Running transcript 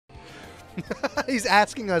He's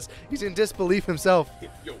asking us. He's in disbelief himself.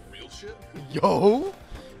 Yo, real shit? Yo?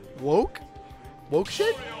 Woke? Woke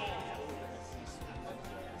shit?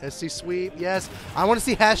 SC Sweep, yes. I want to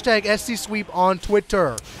see hashtag SC Sweep on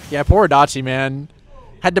Twitter. Yeah, poor Adachi, man.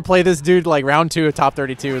 Had to play this dude like round 2 of top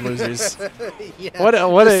 32 in losers. Yeah.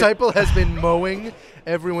 What Disciple has been mowing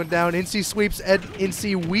everyone down. NC Sweeps,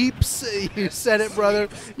 NC Weeps. You said it, brother.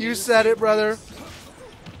 You said it, brother.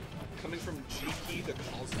 Coming from GP, the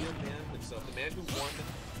Coliseum man himself, the man who won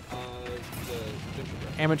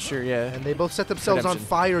the Amateur, yeah. And they both set themselves on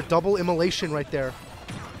fire. Double immolation right there.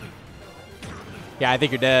 Yeah, I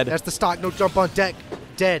think you're dead. That's the stock. No jump on deck.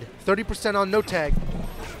 Dead. 30% on NoTag.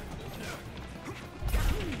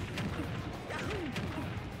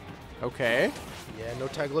 Okay. Yeah,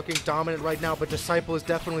 NoTag looking dominant right now, but Disciple is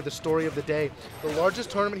definitely the story of the day. The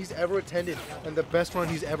largest tournament he's ever attended and the best run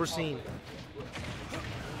he's ever seen.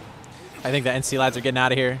 I think the NC lads are getting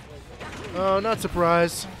out of here. Oh, not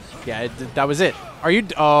surprised. Yeah, that was it. Are you?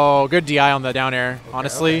 Oh, good DI on the down air. Okay,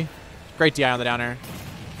 honestly, okay. Great DI on the down air.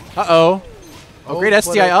 Oh, great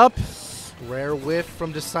SDI up. Rare whiff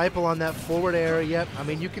from Disciple on that forward air. Yep. I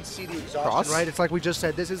mean, you can see the exhaustion, right? It's like we just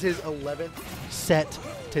said. This is his 11th set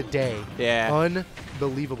today. Yeah.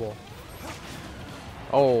 Unbelievable.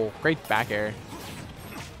 Oh, great back air.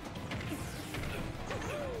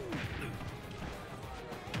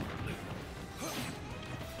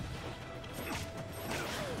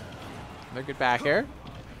 Another good back air.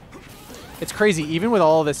 It's crazy. Even with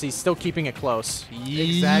all of this, he's still keeping it close.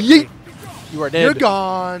 Exactly. You are dead. You're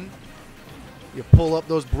gone. You pull up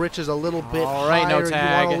those britches a little bit higher. No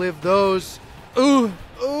tag. You want to live those. Ooh.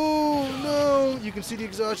 Oh, no. You can see the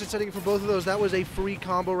exhaustion setting for both of those. That was a free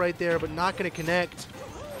combo right there, but not going to connect.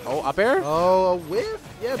 Oh, up air? Oh, a whiff.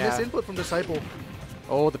 Yeah, misinput from Disciple.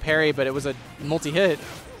 Oh, the parry, but it was a multi-hit.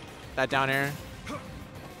 That down air.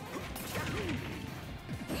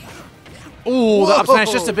 Ooh, the up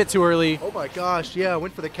smash just a bit too early. Oh my gosh, yeah,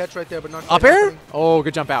 went for the catch right there, but not up air. Oh,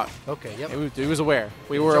 good jump out. Okay, yep. It was aware.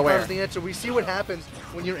 We were aware. That was the answer. We see what happens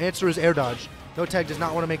when your answer is air dodge. NoTag does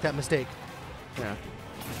not want to make that mistake. Yeah.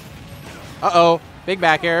 Uh-oh, big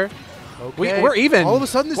back air. Okay. We're even. All of a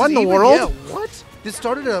sudden, this what is in the even. world? Yeah, what? This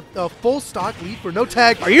started a full stock lead for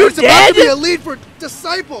NoTag. Are you it's dead? About to be a lead for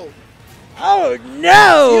Disciple. Oh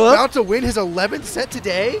no! Is he about to win his 11th set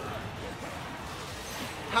today?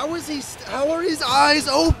 How is he? How are his eyes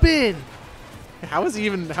open? How is he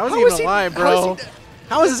even alive, bro?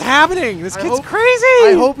 How is this happening? This kid's crazy.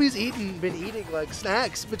 I hope he's been eating like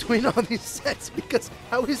snacks between all these sets, because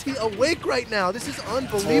how is he awake right now? This is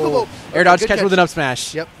unbelievable. Oh. Air dodge catch with an up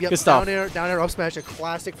smash. Yep. Good stuff. Down air up smash, a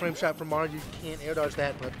classic frame shot from Mario. You can't air dodge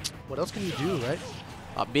that, but what else can you do, right?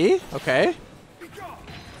 Up B. Okay.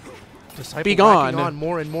 Disciple be gone. On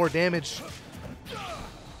more and more damage.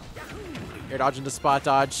 Air dodge into spot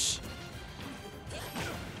dodge.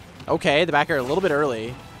 Okay, the back air a little bit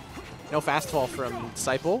early. No fast fall from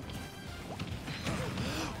Disciple.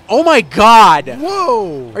 Oh my god!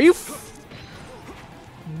 Whoa! Are you...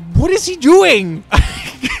 What is he doing?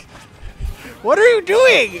 What are you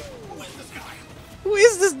doing? Who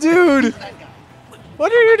is this dude?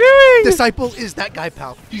 What are you doing? Disciple is that guy,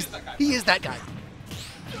 pal. He is that guy.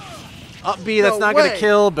 Up B, that's not going to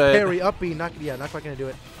kill, but... Parry, up B, not quite going to do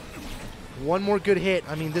it. One more good hit.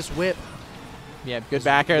 I mean, this whip. Yeah, good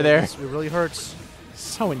back air there. It really hurts.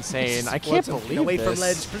 So insane. I can't believe this. Away from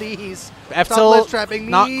ledge, please. F Stop ledge trapping me.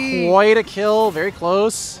 Not quite a kill. Very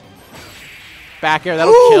close. Back air,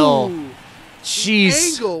 that'll kill.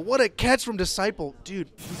 Jeez. Angle. What a catch from Disciple. Dude.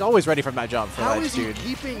 He's always ready from that jump for ledge, dude. How is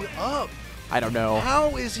he keeping up? I don't know.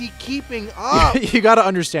 How is he keeping up? You got to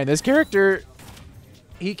understand, this character,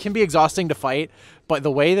 he can be exhausting to fight, but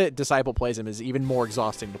the way that Disciple plays him is even more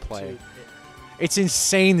exhausting to play. Dude. It's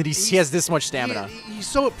insane that he has this much stamina. He's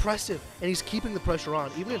so oppressive, and he's keeping the pressure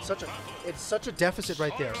on, even in such a deficit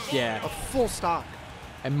right there. Yeah. A full stock.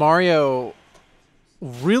 And Mario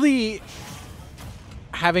really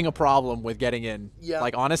having a problem with getting in. Yeah.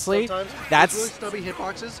 Like, honestly, sometimes that's... really stubby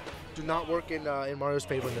hitboxes do not work in Mario's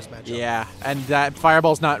favor in this matchup. Yeah, and that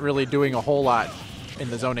Fireball's not really doing a whole lot in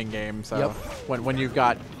the zoning game, so when you've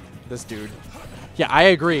got this dude. Yeah, I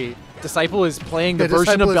agree. Disciple is playing the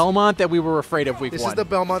version of Belmont that we were afraid of week 1. This is the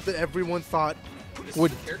Belmont that everyone thought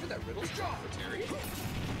would... This is the character that Riddles dropped for Terry.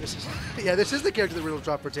 This is the character that Riddles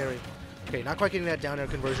dropped for Terry. Okay, not quite getting that down air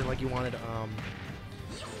conversion like you wanted.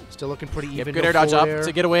 Still looking pretty even. Good air dodge up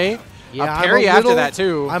to get away. Yeah, parry after that,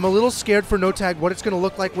 too. I'm a little scared for NoTag what it's going to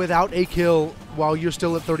look like without a kill while you're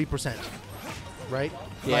still at 30%. Right?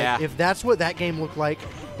 Yeah. Like, if that's what that game looked like,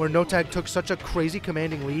 where NoTag took such a crazy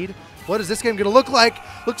commanding lead, What is this game going to look like?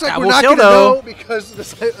 Looks like Yeah, we're we'll not still going to know. know because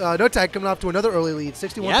NoTag coming off to another early lead,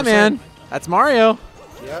 61%. Yeah, man. That's Mario.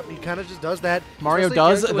 Yep, he kind of just does that. Mario Especially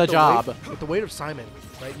does character the with job. With the weight of Simon,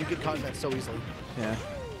 right? You get caught in that so easily. Yeah.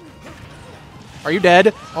 Are you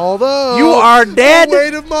dead? Although You are dead. The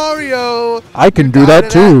weight of Mario. I can You do got that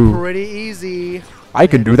it too. out pretty easy. I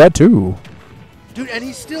can do that too. Dude, and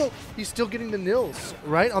he's still getting the nils,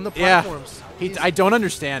 right? On the Yeah. platforms. I don't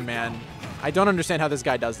understand, man. I don't understand how this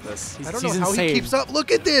guy does this. I don't He's know how insane. he keeps up.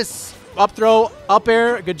 Look at this. Up throw, up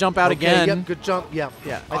air, good jump out Okay, again. Yep, good jump. Yeah.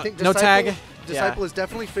 Yeah. I think no tag. Disciple is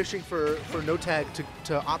definitely fishing for no tag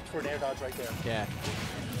to opt for an air dodge right there. Yeah.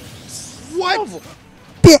 What?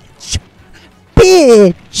 Bitch!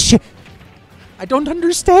 Bitch! I don't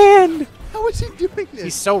understand. How is he doing this?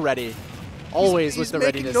 He's so ready. Always with the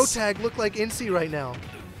readiness. He's making no tag look like Incy right now.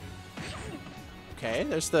 Okay,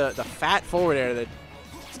 there's the fat forward air that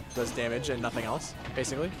does damage and nothing else,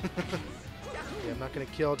 basically. Yeah, I'm not gonna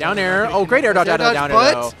kill. Down air. Oh, great air dodge out of the down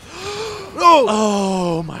air, though. No!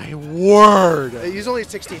 Oh, my word. He's only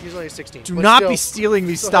 16. He's only 16. Do But not still, be stealing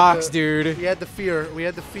these still had stocks, the- dude. We had the fear. We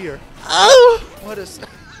had the fear. Oh, What is?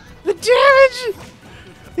 the damage.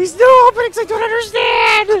 These new openings I don't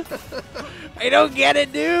understand. I don't get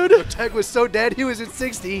it, dude. Tag was so dead. He was at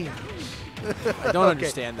 16. I don't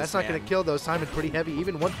understand That's this, not gonna man. kill though. Simon pretty heavy,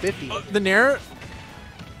 even 150. The Nair.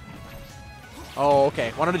 Oh,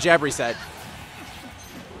 okay. One on a jab reset.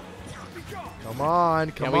 Come on,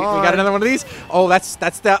 Yeah, come we on. got another one of these. Oh, that's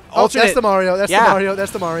the Oh, alternate. that's the Mario. That's Yeah. the Mario.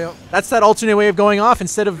 That's the Mario. That's that alternate way of going off.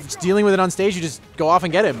 Instead of dealing with it on stage, you just go off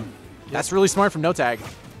and get him. That's really smart from NoTag.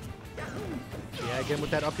 Yeah, again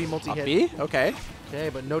with that up B multi Up hit. B? Okay. Okay,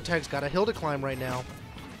 but NoTag's got a hill to climb right now.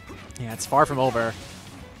 Yeah, it's far from over.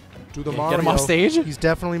 Do the Yeah, Mario. get him off stage? He's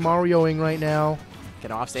definitely Marioing right now.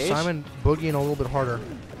 Get off stage. Simon boogieing a little bit harder.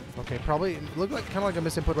 Okay, probably looked like kind of like a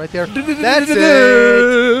misinput right there. That's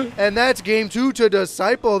it. And that's game 2 to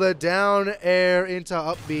Disciple, the down air into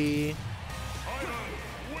up B.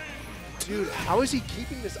 Dude, how is he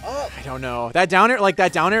keeping this up? I don't know. That down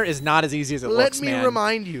air is not as easy as it looks, Let me man.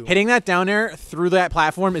 remind you. Hitting that down air through that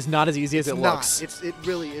platform is not as easy as it Not. looks. It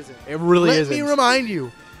really isn't. It really Let isn't. me remind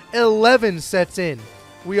you, 11 sets in.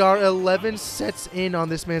 We are 11 sets in on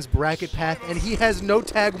this man's bracket path, and he has no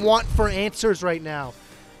tag want for answers right now.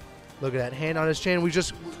 Look at that hand on his chin. We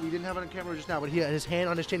didn't have it on camera just now, but he had his hand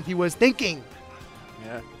on his chin. He was thinking.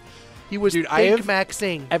 Yeah. He was Dude, I have-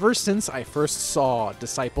 maxing. Ever since I first saw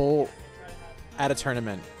Disciple at a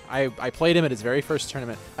tournament, I played him at his very first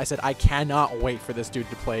tournament. I said, I cannot wait for this dude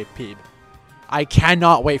to play Peeb. I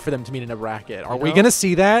cannot wait for them to meet in a bracket. Are we know? going to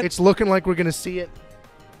see that? It's looking like we're going to see it.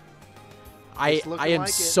 I looking am like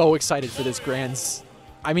it. so excited for this Grands.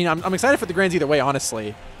 I mean, I'm excited for the Grands either way,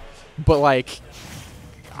 honestly. But, like,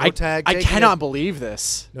 NoTag I taking cannot it. believe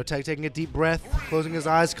this. NoTag taking a deep breath, closing his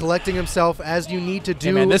eyes, collecting himself as you need to do.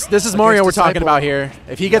 Hey, man, this is against Mario we're talking Disciple. about here.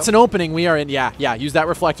 If he gets an opening, we are in. Yeah, use that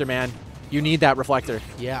reflector, man. You need that reflector.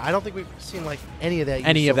 Yeah, I don't think we've seen like any of that.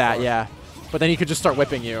 Any used of so that, far. yeah. But then he could just start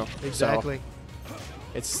whipping you. So Exactly.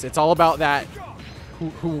 it's all about that.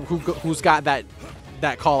 Who's got that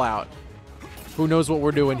call out? Who knows what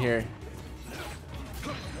we're doing here?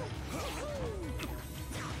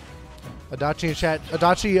 Adachi in chat.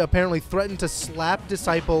 Adachi apparently threatened to slap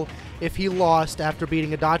Disciple if he lost after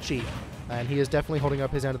beating Adachi. And he is definitely holding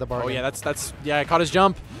up his end of the bargain. Oh yeah, that's yeah. I caught his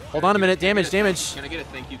jump. Hold on a minute. Damage. Can I get a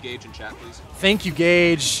thank you gauge in chat, please? Thank you,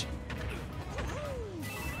 Gage.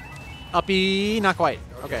 Uppy, not quite.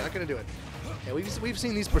 Okay. Not going to do it. Yeah, we've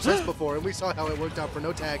seen these percents before, and we saw how it worked out for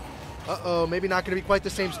NoTag. Uh-oh, maybe not going to be quite the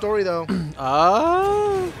same story, though.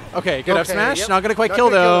 Okay, good up smash. Yep. Not gonna quite Not kill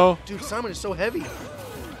gonna though. him. Dude, Simon is so heavy.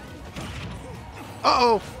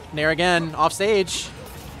 Uh-oh. Nair again, off stage.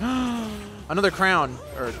 Another crown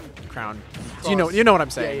or crown. You know what I'm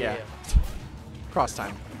saying? Yeah. Cross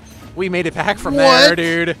time. We made it back from What?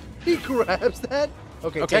 there, dude. He grabs that.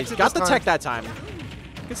 Okay, Okay, techs it got this the time. tech that time.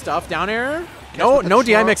 Good stuff. Down air. with No the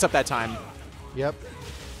DI trump. mix up that time. Yep.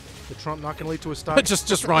 The Trump not going to lead to a stop.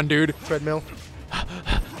 just run, dude. Treadmill.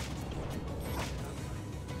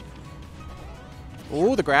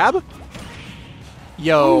 Ooh, the grab.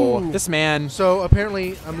 Yo, Ooh. this man. So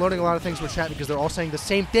apparently, I'm learning a lot of things from chat because they're all saying the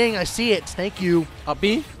same thing. I see it. Thank you. Up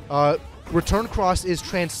B? Return cross is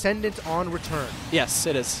transcendent on return. Yes,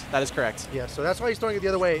 it is. That is correct. Yeah, so that's why he's throwing it the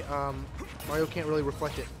other way. Mario can't really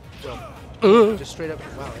reflect it. So just straight up.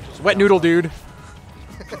 Wow. that just Wet noodle, dude.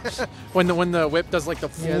 when the whip does like the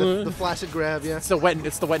Yeah, the flaccid grab. Yeah. it's the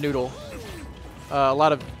wet noodle. A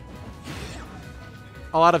lot of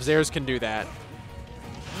Zers can do that.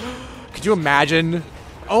 Could you imagine?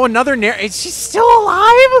 Oh, another Nair. Is she still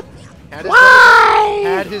alive?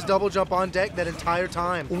 Had his double jump on deck that entire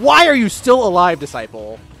time. Why are you still alive,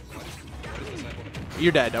 Disciple?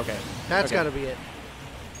 You're dead. Okay. That's got to be it.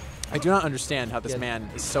 I do not understand how this man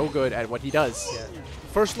is so good at what he does. Yeah.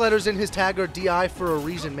 First letters in his tag are DI for a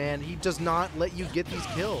reason, man. He does not let you get these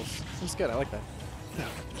kills. That's good. I like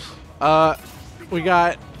that. We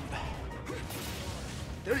got...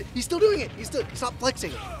 He's still doing it. Stop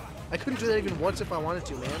flexing. I couldn't do that even once if I wanted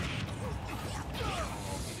to, man.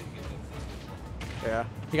 Yeah.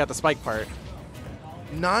 He got the spike part.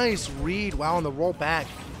 Nice read. Wow, on the roll back.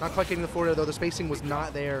 Not quite getting the forward air, though. The spacing was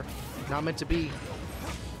not there. Not meant to be.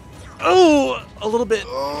 Oh, a little bit.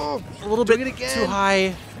 Oh, a little bit too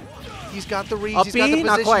high. He's got the reads. Up He's got the B?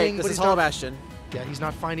 Not quite. but This is Hollow Bastion. Yeah, he's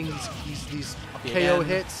not finding these KO again.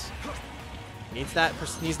 hits. Needs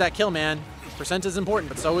that kill, man. Percent is important,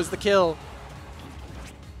 but so is the kill.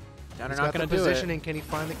 Downer not going to do it. Positioning. Can he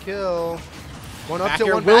find the kill? One up Back to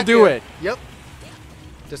air one will back do air. it. Yep.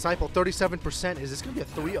 Disciple 37%. Is this going to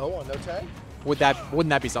be a 3-0 on NoTag? Wouldn't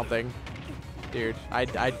that be something? Dude,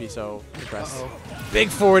 I'd be so impressed. Big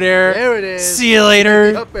forward air. There it is. See you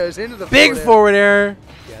later. Up airs into the Big forward air.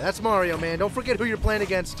 Yeah, that's Mario, man. Don't forget who you're playing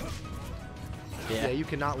against. Yeah. You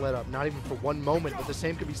cannot let up, not even for one moment. But the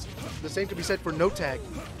same could be said for NoTag.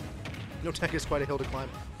 NoTag is quite a hill to climb.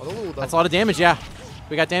 That's a lot of damage. Yeah,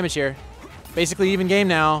 we got damage here. Basically even game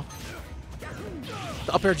now.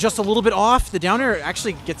 The up air just a little bit off. The down air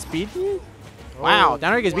actually gets beaten. Wow,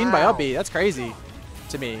 down air gets beaten by up B. That's crazy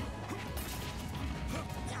to me.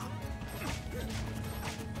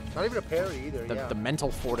 Not even a parry either. The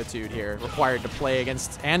mental fortitude here required to play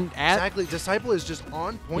against exactly. Disciple is just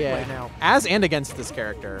on point right now. As and against this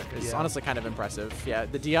character is honestly kind of impressive. Yeah,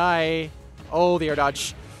 the DI. Oh, the air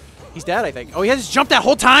dodge. He's dead, I think. Oh, he had his jump that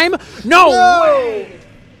whole time? No way!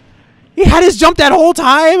 He had his jump that whole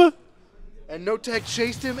time? And NoTag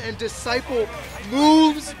chased him, and Disciple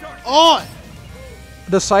moves on.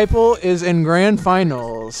 Disciple is in grand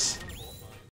finals.